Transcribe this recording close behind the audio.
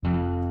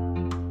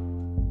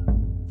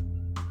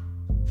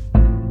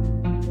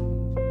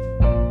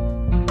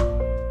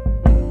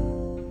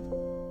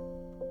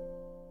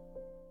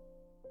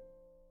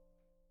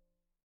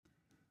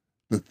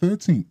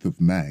13th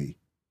of May,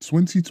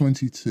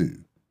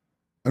 2022,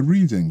 a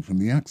reading from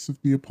the Acts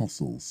of the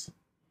Apostles.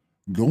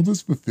 God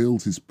has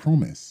fulfilled his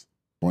promise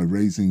by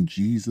raising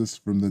Jesus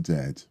from the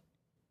dead.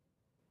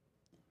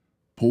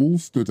 Paul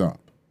stood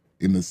up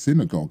in the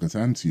synagogue at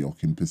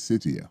Antioch in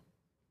Pisidia,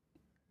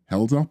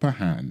 held up a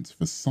hand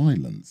for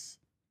silence,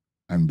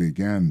 and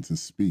began to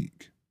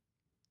speak.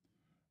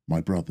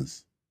 My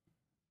brothers,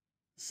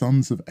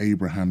 sons of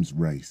Abraham's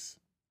race,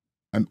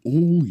 and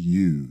all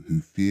you who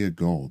fear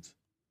God,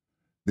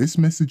 this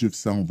message of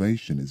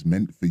salvation is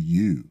meant for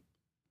you.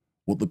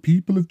 What the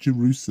people of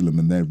Jerusalem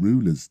and their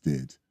rulers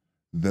did,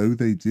 though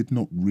they did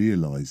not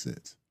realize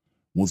it,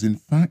 was in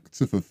fact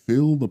to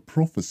fulfill the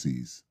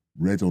prophecies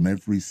read on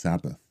every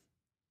Sabbath.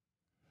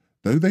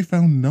 Though they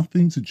found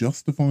nothing to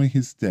justify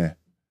his death,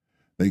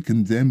 they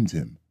condemned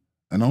him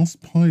and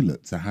asked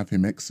Pilate to have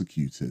him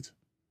executed.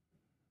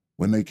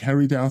 When they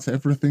carried out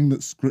everything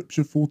that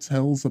Scripture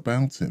foretells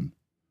about him,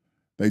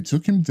 they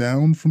took him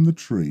down from the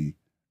tree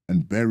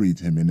and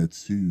buried him in a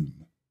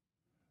tomb.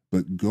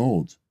 But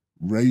God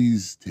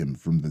raised him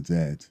from the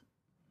dead,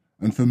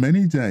 and for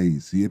many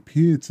days he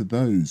appeared to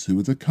those who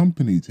had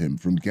accompanied him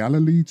from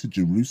Galilee to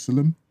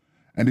Jerusalem,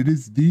 and it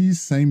is these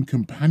same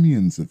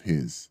companions of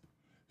his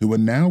who are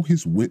now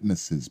his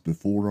witnesses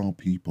before our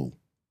people.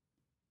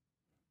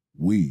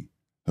 We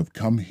have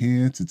come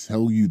here to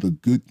tell you the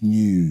good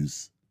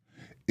news.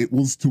 It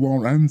was to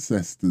our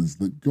ancestors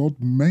that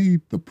God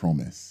made the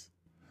promise,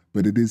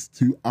 but it is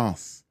to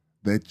us,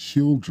 their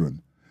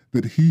children,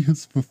 that he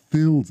has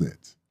fulfilled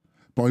it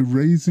by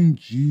raising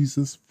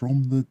Jesus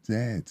from the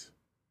dead.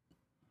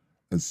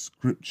 As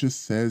Scripture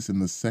says in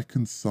the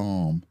 2nd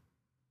Psalm,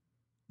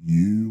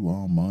 "You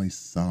are my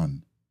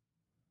son.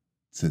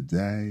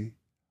 Today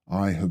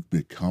I have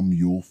become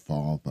your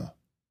father."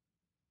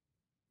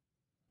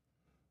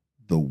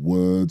 The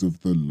word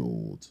of the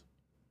Lord.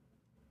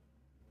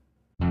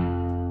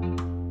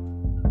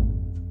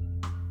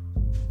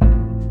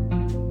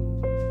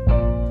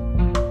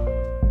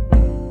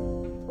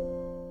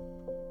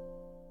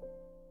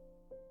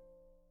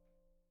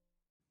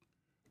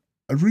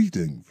 A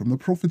reading from the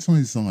prophet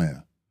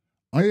Isaiah.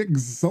 I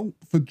exult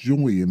for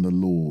joy in the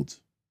Lord.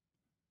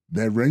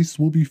 Their race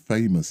will be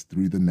famous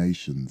through the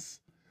nations,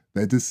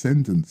 their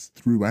descendants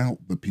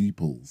throughout the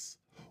peoples.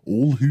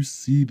 All who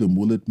see them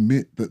will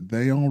admit that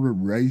they are a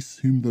race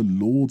whom the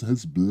Lord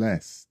has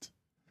blessed.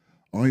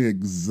 I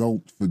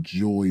exult for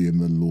joy in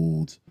the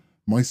Lord.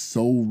 My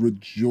soul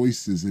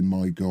rejoices in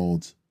my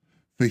God,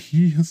 for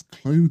he has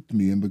clothed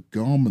me in the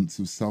garments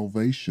of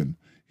salvation.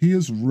 He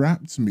has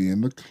wrapped me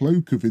in the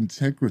cloak of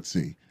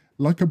integrity,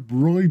 like a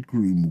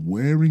bridegroom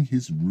wearing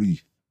his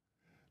wreath,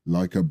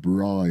 like a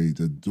bride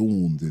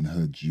adorned in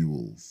her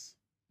jewels.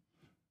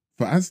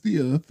 For as the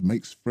earth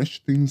makes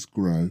fresh things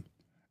grow,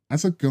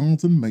 as a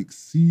garden makes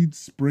seeds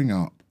spring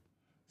up,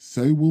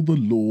 so will the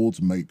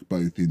Lord make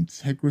both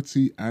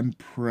integrity and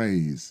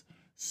praise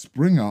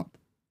spring up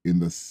in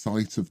the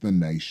sight of the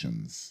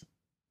nations.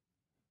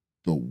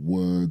 The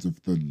word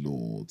of the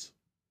Lord.